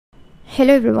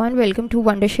Hello everyone, welcome to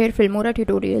Wondershare Filmora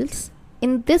tutorials.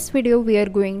 In this video we are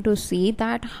going to see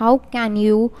that how can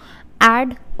you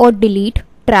add or delete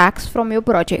tracks from your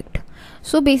project.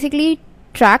 So basically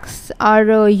tracks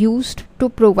are used to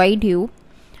provide you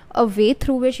a way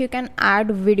through which you can add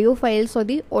video files or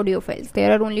the audio files.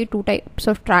 There are only two types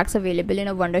of tracks available in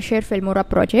a Wondershare Filmora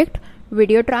project: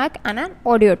 video track and an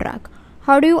audio track.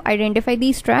 How do you identify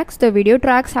these tracks? The video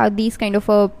tracks have these kind of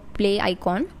a play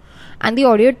icon, and the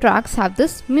audio tracks have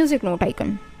this music note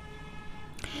icon.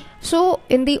 So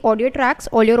in the audio tracks,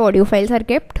 all your audio files are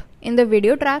kept. In the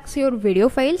video tracks, your video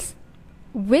files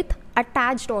with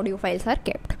attached audio files are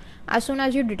kept. As soon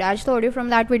as you detach the audio from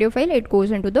that video file, it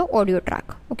goes into the audio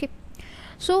track. Okay.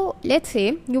 So let's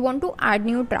say you want to add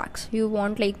new tracks. You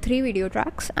want like 3 video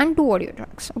tracks and 2 audio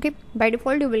tracks. Okay. By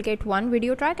default, you will get 1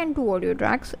 video track and 2 audio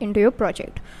tracks into your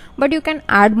project. But you can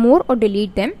add more or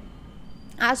delete them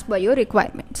as per your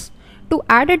requirements. To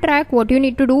add a track, what you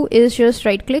need to do is just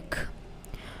right click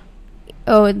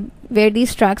where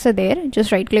these tracks are there.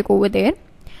 Just right click over there.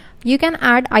 You can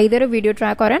add either a video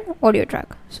track or an audio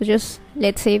track. So just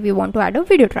let's say we want to add a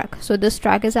video track. So this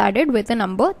track is added with the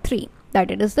number 3.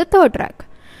 That it is the 3rd track.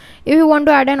 If you want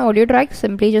to add an audio track,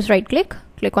 simply just right click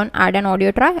on add an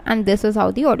audio track, and this is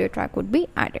how the audio track would be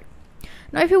added.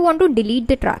 Now if you want to delete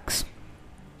the tracks,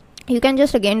 you can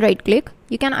just again right click.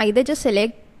 You can either just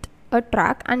select a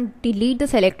track and delete the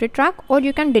selected track, or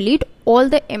you can delete all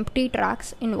the empty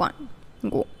tracks in one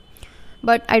go.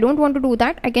 But I don't want to do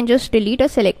that. I can just delete a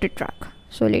selected track.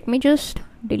 So let me just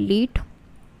delete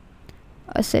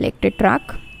a selected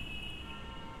track.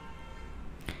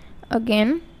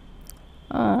 Again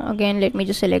let me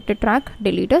just select a track,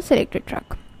 delete a selected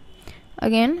track,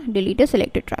 again delete a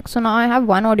selected track. So now I have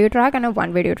 1 audio track and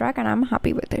 1 video track, and I'm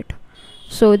happy with it.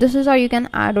 So this is how you can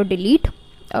add or delete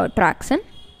tracks in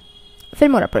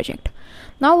Filmora project.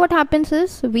 Now what happens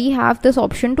is we have this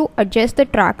option to adjust the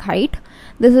track height.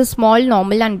 This is small,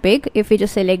 normal and big. If we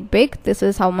just select big, this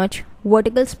is how much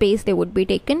vertical space they would be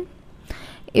taken.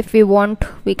 If we want,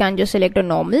 we can just select a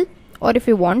normal, or if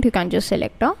you want, you can just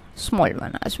select a small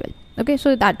one as well. Okay,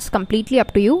 so that's completely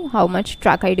up to you how much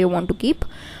track height you want to keep,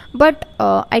 but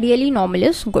ideally normal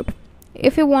is good.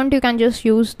 If you want, you can just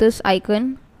use this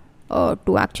icon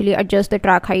to actually adjust the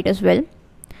track height as well.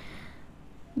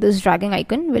 This dragging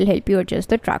icon will help you adjust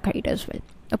the track height as well.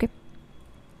 Okay,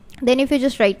 then if you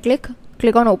just right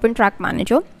click on open track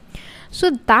manager,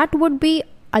 so that would be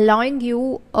allowing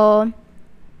you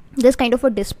this kind of a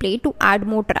display to add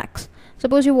more tracks.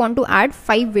 Suppose you want to add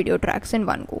 5 video tracks in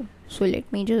one go. So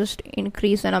let me just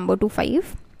increase the number to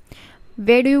 5.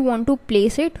 Where do you want to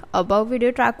place it? Above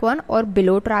video track 1 or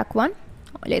below track 1?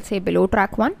 Let's say below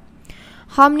track 1.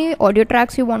 How many audio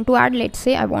tracks you want to add? Let's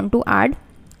say I want to add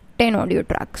 10 audio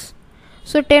tracks.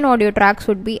 So 10 audio tracks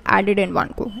would be added in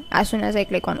one go as soon as I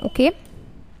click on OK.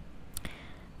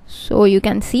 So you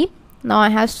can see now I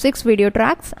have 6 video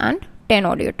tracks and 10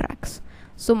 audio tracks.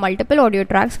 So multiple audio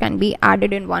tracks can be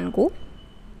added in one go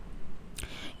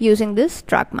using this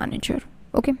track manager.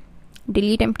 Okay,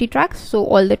 delete empty tracks. So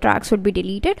all the tracks would be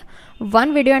deleted.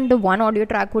 1 video and the 1 audio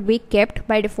track would be kept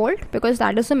by default, because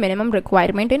that is the minimum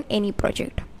requirement in any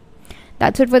project.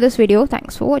 That's it for this video.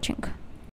 Thanks for watching.